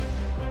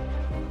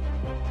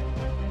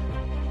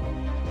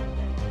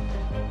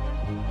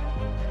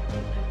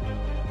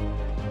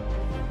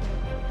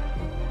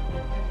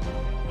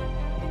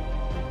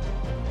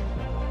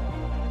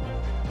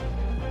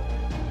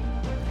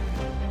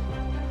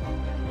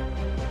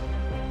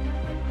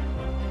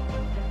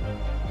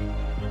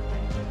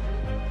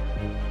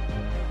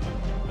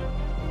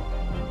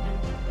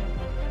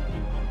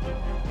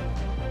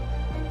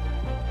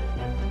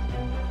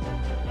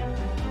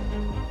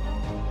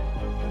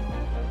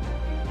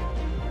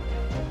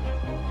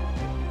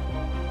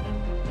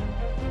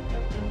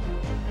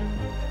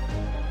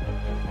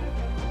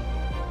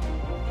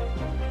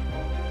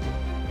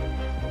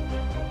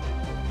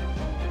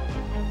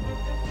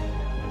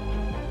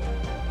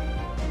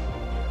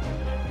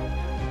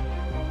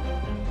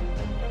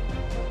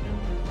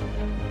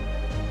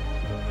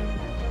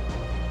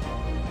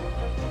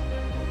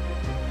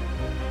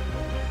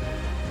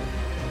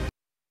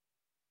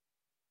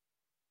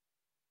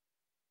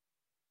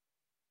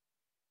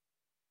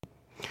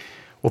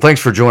Well,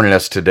 thanks for joining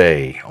us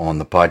today on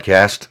the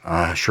podcast.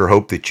 I sure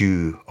hope that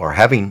you are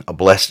having a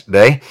blessed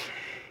day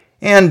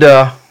and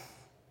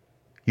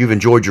you've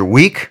enjoyed your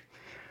week.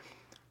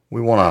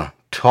 We want to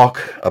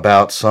talk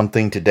about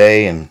something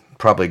today and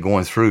probably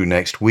going through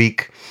next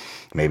week,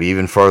 maybe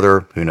even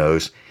further, who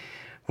knows.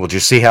 We'll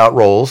just see how it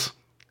rolls.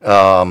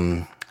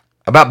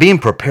 About being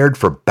prepared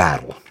for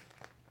battle.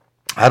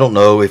 I don't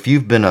know if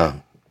you've been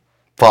a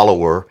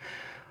follower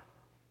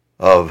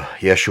of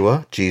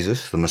Yeshua,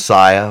 Jesus, the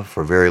Messiah,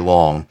 for very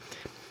long.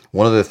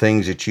 One of the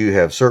things that you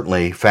have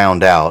certainly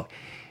found out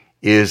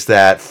is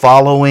that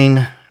following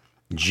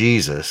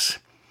Jesus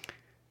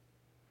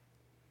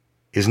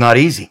is not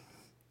easy.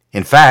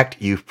 In fact,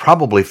 you've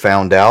probably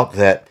found out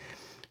that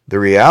the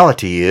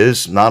reality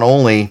is not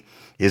only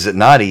is it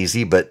not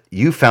easy, but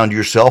you found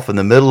yourself in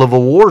the middle of a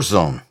war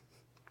zone.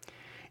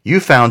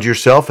 You found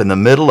yourself in the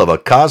middle of a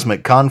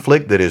cosmic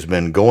conflict that has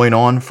been going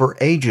on for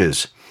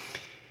ages.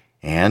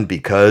 And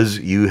because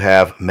you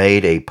have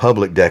made a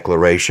public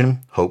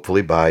declaration,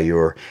 hopefully by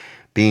your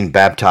being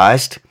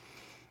baptized,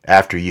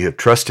 after you have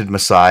trusted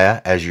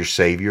Messiah as your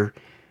Savior,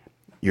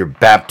 your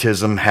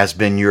baptism has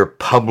been your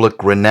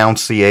public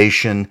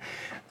renunciation,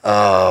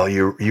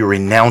 your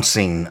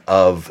renouncing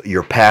of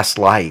your past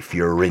life,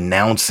 your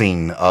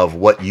renouncing of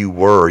what you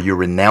were, your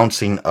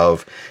renouncing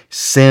of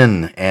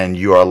sin and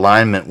your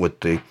alignment with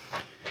the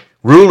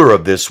ruler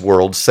of this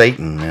world,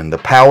 Satan, and the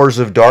powers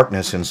of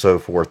darkness and so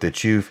forth,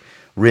 that you've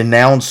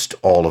renounced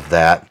all of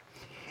that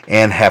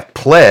and have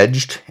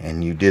pledged,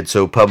 and you did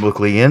so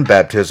publicly in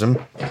baptism,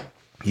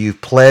 you've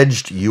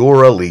pledged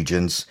your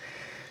allegiance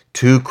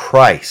to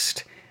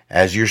Christ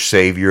as your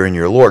Savior and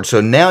your Lord.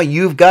 So now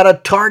you've got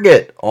a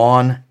target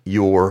on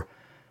your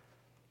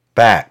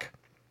back.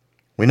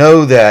 We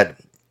know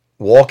that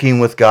walking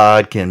with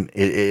God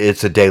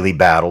it's a daily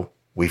battle.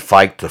 We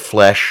fight the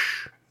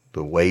flesh,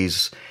 the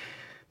ways,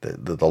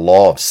 the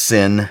law of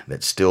sin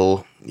that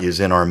still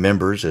is in our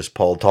members, as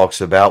Paul talks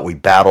about. We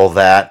battle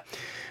that.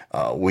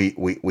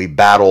 We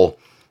battle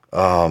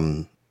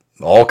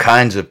all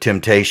kinds of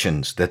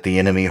temptations that the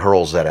enemy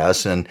hurls at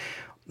us. And,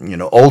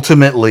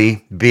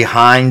 ultimately,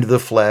 behind the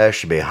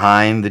flesh,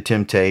 behind the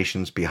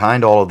temptations,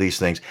 behind all of these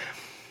things,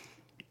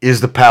 is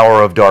the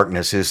power of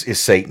darkness, is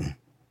Satan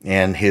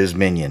and his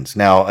minions.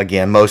 Now,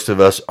 again, most of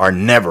us are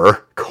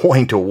never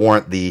going to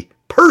warrant the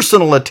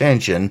personal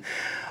attention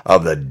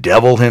of the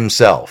devil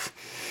himself.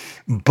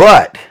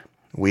 But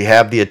we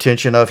have the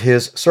attention of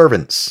his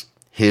servants,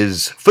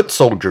 his foot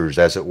soldiers,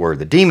 as it were,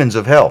 the demons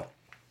of hell.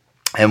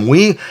 And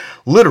we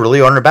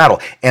literally are in a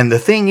battle. And the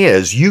thing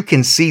is, you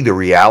can see the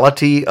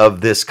reality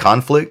of this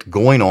conflict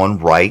going on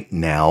right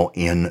now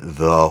in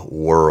the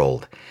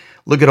world.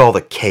 Look at all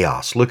the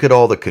chaos. Look at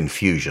all the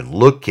confusion.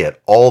 Look at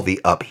all the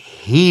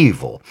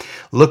upheaval.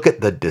 Look at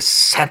the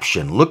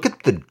deception. Look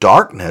at the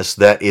darkness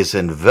that is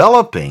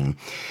enveloping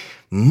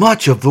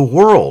much of the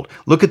world.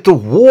 Look at the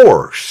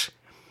wars,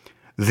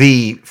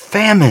 the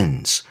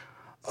famines.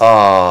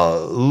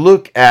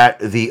 Look at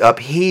the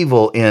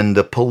upheaval in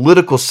the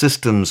political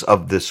systems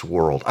of this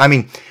world. I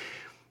mean,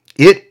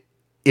 it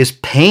is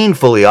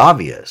painfully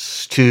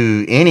obvious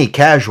to any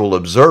casual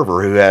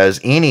observer who has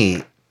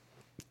any,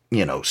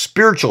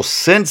 spiritual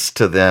sense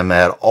to them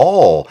at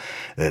all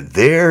that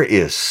there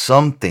is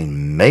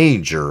something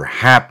major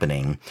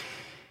happening.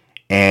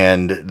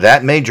 And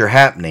that major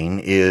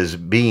happening is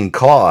being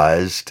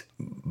caused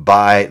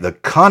by the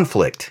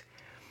conflict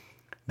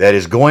that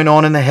is going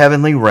on in the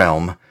heavenly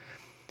realm,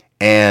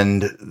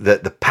 and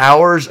that the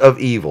powers of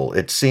evil,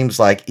 it seems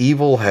like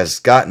evil has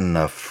gotten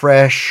a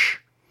fresh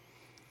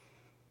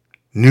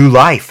new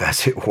life,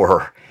 as it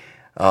were,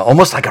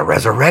 almost like a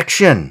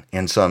resurrection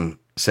in some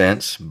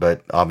sense,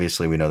 but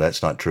obviously we know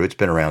that's not true. It's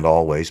been around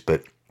always,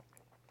 but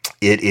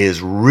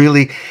it's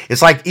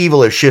like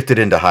evil has shifted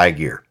into high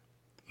gear.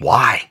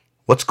 Why?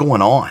 What's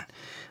going on?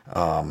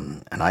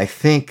 And I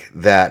think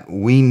that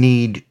we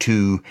need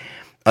to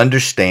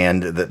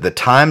understand that the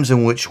times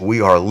in which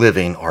we are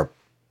living are,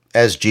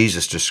 as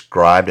Jesus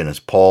described and as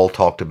Paul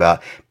talked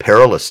about,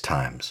 perilous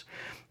times.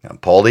 Now,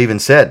 Paul even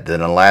said that in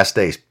the last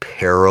days,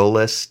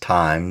 perilous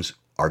times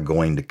are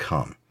going to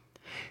come.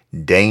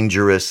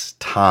 Dangerous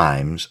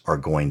times are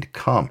going to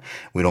come.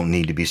 We don't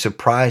need to be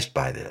surprised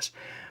by this.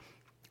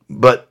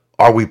 But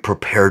are we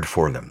prepared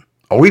for them?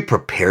 Are we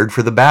prepared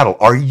for the battle?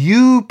 Are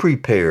you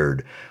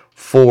prepared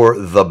for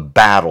the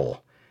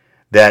battle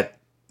that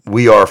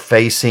we are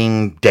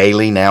facing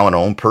daily now in our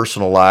own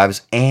personal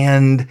lives,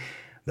 and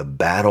the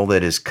battle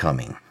that is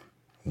coming?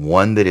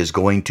 One that is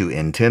going to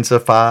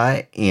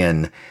intensify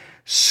in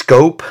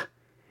scope,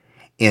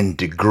 in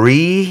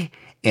degree,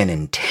 in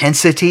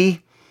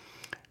intensity.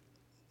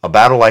 A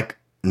battle like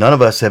none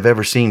of us have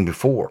ever seen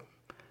before.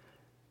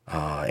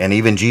 And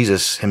even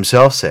Jesus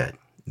himself said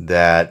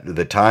that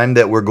the time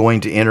that we're going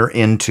to enter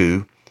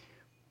into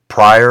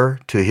prior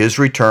to his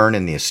return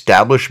and the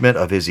establishment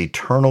of his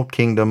eternal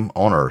kingdom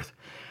on earth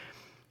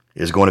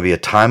is going to be a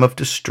time of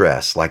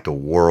distress like the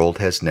world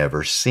has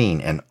never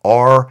seen. And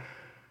are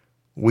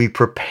we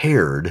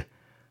prepared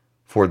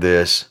for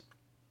this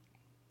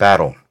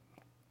battle?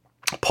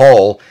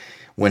 Paul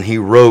when he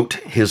wrote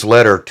his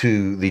letter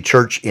to the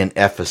church in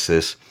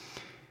Ephesus,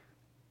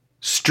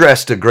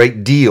 stressed a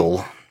great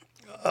deal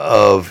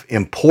of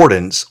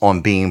importance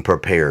on being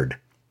prepared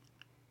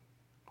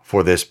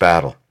for this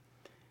battle.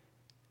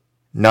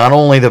 Not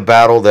only the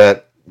battle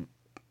that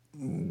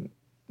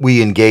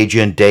we engage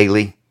in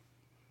daily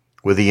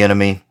with the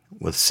enemy,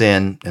 with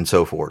sin, and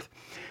so forth,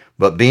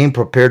 but being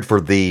prepared for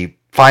the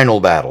final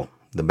battle,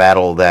 the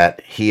battle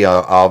that he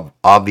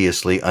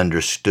obviously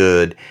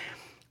understood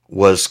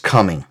was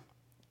coming,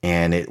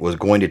 and it was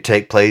going to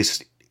take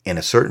place in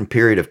a certain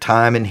period of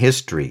time in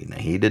history. Now,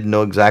 he didn't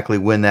know exactly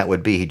when that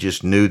would be. He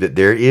just knew that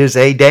there is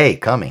a day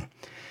coming,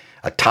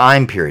 a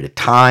time period, a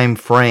time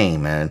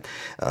frame, and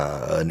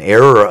an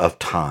era of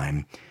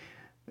time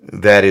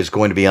that is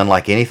going to be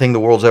unlike anything the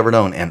world's ever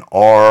known, and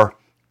are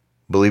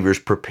believers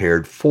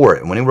prepared for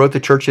it? And when he wrote the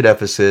church at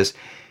Ephesus,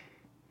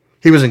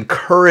 he was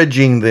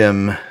encouraging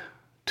them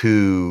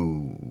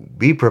to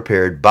be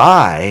prepared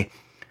by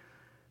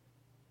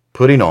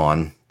putting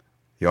on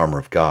the armor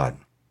of God.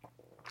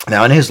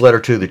 Now, in his letter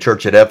to the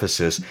church at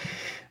Ephesus,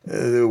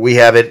 we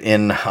have it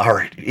in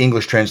our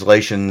English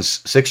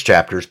translations, 6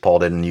 chapters. Paul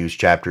didn't use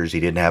chapters. He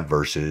didn't have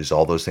verses.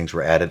 All those things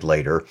were added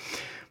later.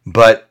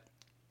 But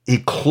he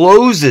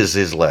closes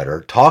his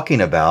letter talking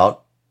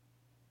about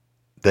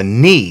the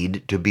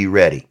need to be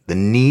ready, the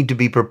need to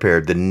be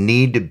prepared, the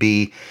need to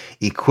be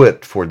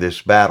equipped for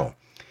this battle.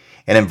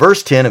 And in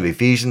verse 10 of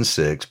Ephesians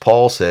 6,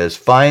 Paul says,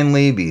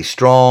 "Finally, be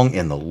strong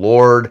in the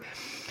Lord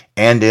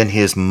and in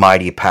his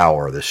mighty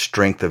power," the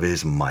strength of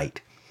his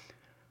might.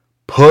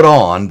 Put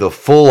on the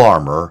full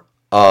armor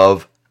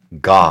of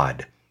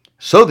God,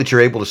 so that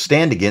you're able to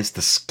stand against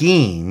the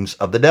schemes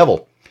of the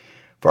devil.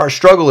 For our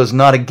struggle is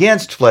not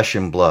against flesh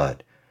and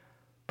blood,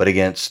 but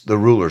against the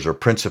rulers or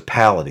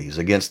principalities,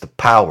 against the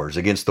powers,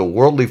 against the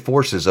worldly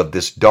forces of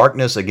this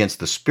darkness, against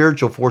the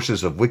spiritual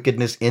forces of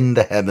wickedness in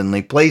the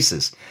heavenly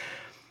places.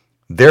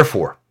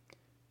 Therefore,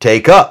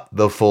 take up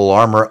the full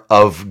armor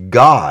of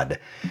God,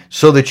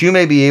 so that you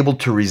may be able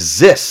to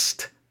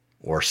resist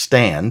or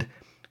stand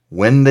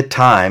when the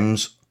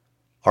times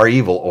are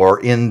evil, or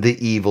in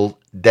the evil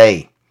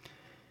day.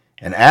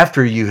 And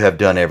after you have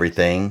done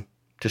everything,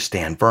 to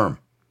stand firm.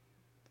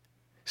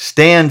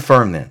 Stand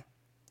firm then.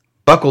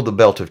 Buckle the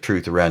belt of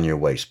truth around your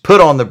waist.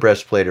 Put on the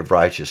breastplate of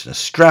righteousness.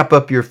 Strap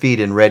up your feet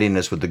in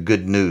readiness with the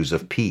good news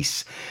of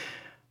peace.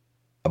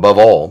 Above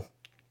all,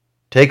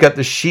 take up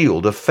the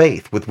shield of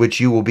faith, with which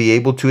you will be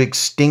able to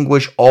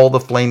extinguish all the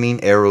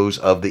flaming arrows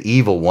of the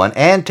evil one,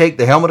 and take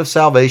the helmet of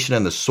salvation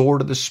and the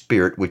sword of the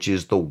Spirit, which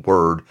is the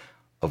Word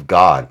of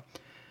God.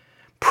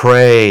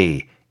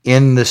 Pray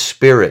in the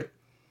Spirit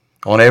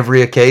on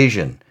every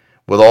occasion,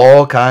 with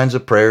all kinds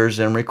of prayers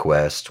and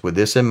requests. With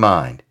this in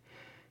mind,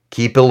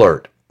 keep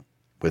alert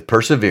with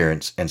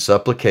perseverance and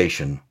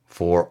supplication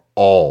for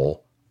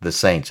all the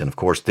saints. And of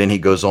course, then he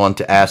goes on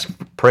to ask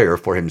prayer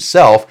for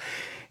himself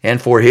and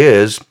for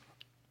his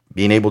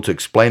being able to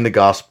explain the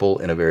gospel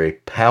in a very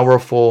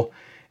powerful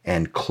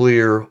and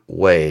clear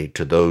way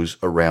to those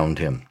around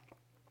him.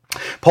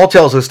 Paul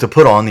tells us to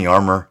put on the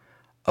armor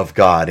of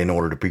God in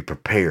order to be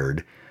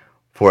prepared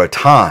for a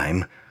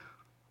time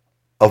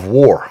of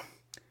war.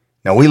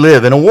 Now, we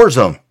live in a war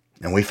zone,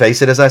 and we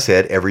face it, as I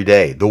said, every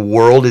day. The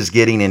world is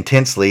getting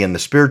intensely, in the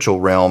spiritual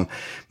realm,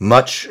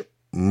 much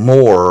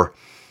more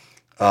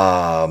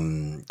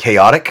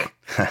chaotic.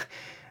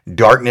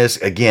 Darkness,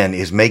 again,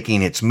 is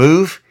making its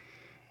move.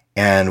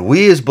 And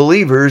we as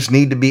believers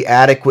need to be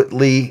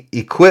adequately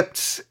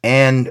equipped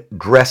and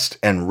dressed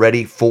and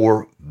ready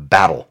for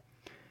battle.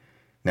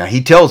 Now,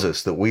 he tells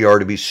us that we are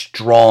to be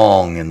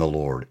strong in the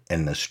Lord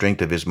and the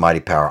strength of his mighty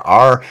power.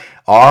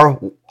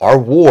 Our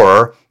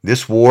war,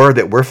 this war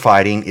that we're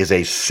fighting, is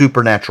a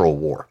supernatural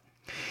war.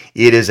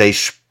 It is a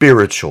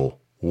spiritual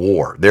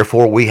war.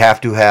 Therefore, we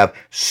have to have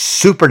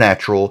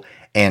supernatural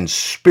and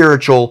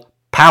spiritual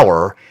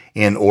power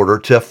in order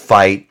to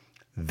fight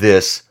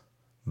this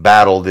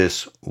battle,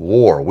 this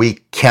war. We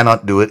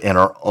cannot do it in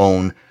our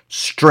own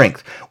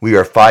strength. We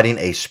are fighting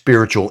a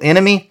spiritual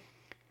enemy.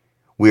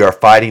 We are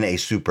fighting a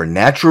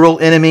supernatural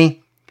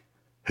enemy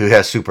who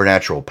has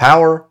supernatural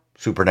power,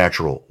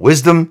 supernatural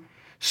wisdom,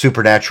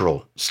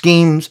 supernatural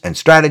schemes and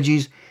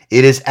strategies.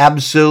 It is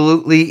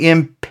absolutely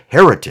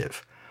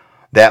imperative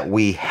that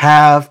we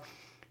have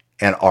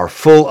and are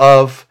full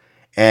of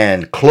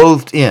and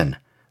clothed in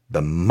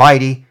the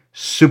mighty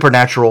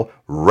supernatural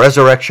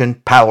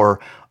resurrection power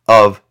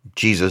of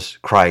Jesus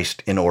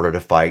Christ in order to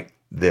fight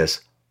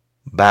this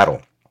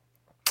battle.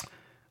 We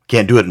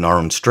can't do it in our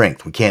own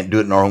strength. We can't do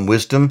it in our own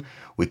wisdom.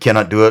 We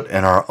cannot do it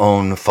in our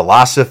own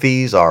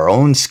philosophies, our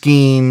own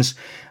schemes.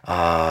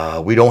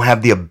 We don't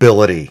have the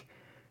ability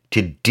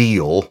to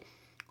deal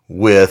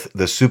with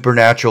the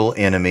supernatural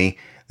enemy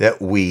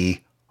that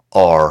we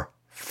are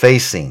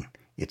facing.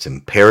 It's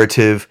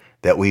imperative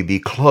that we be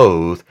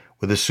clothed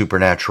with the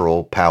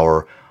supernatural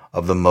power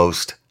of the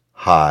Most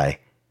High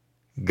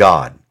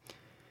God.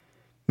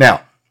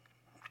 Now,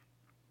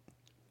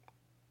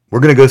 we're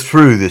going to go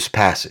through this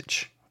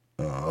passage,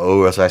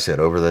 as I said,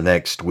 over the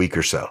next week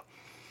or so.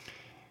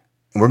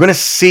 We're going to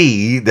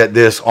see that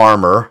this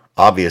armor,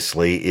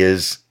 obviously,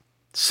 is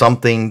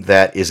something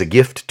that is a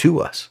gift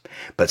to us,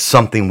 but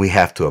something we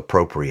have to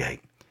appropriate.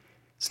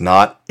 It's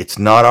not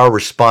our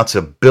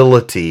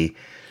responsibility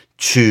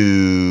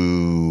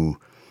to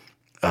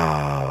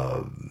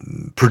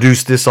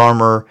produce this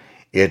armor.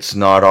 It's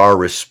not our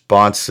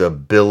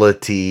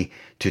responsibility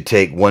to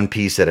take one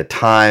piece at a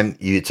time.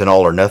 It's an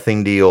all or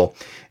nothing deal.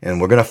 And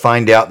we're going to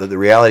find out that the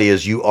reality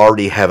is you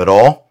already have it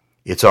all.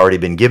 It's already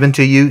been given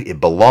to you.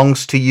 It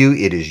belongs to you.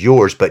 It is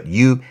yours, but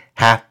you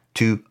have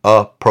to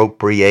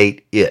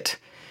appropriate it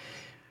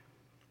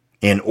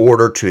in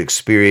order to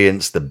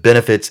experience the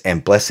benefits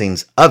and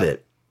blessings of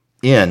it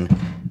in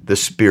the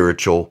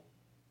spiritual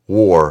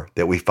war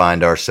that we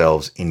find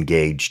ourselves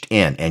engaged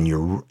in.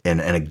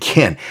 And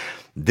again,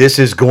 this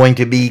is going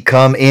to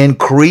become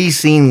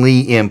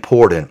increasingly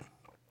important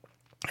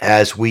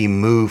as we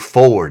move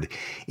forward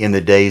in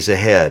the days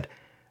ahead,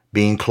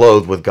 being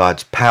clothed with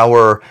God's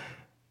power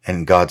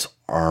and God's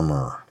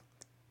armor.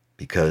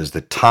 Because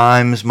the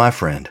times, my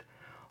friend,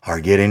 are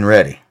getting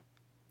ready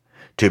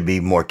to be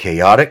more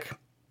chaotic,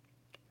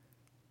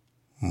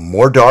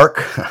 more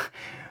dark,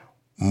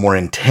 more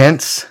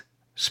intense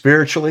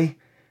spiritually,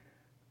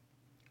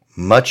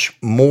 much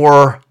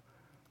more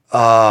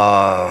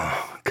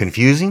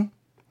confusing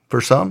for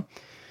some,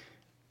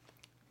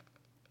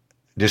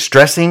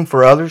 distressing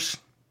for others,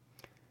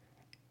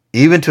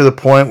 even to the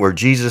point where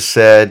Jesus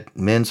said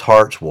men's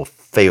hearts will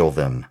fail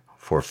them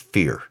for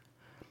fear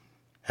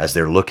as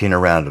they're looking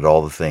around at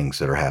all the things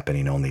that are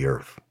happening on the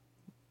earth.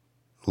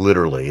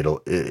 Literally,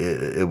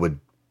 it would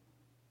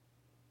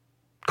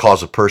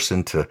cause a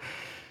person to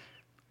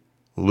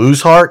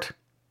lose heart,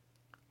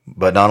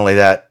 but not only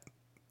that,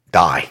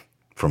 die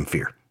from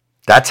fear.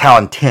 That's how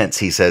intense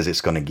he says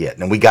it's going to get.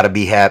 And we got to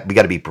be we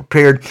got to be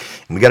prepared,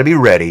 and we got to be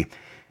ready.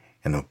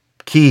 And the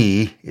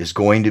key is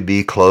going to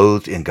be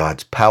clothed in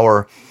God's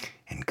power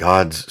and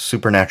God's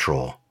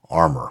supernatural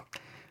armor.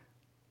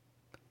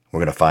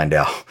 We're going to find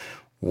out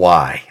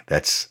why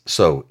that's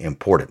so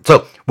important.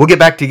 So we'll get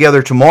back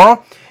together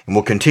tomorrow, and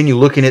we'll continue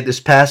looking at this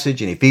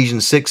passage in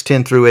Ephesians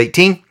 6:10 through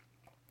 18,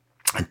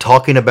 and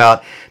talking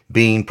about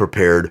being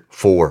prepared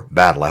for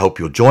battle. I hope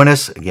you'll join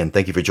us. Again,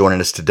 thank you for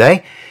joining us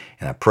today,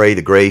 and I pray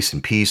the grace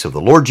and peace of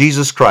the Lord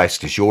Jesus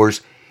Christ is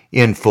yours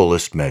in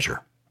fullest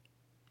measure.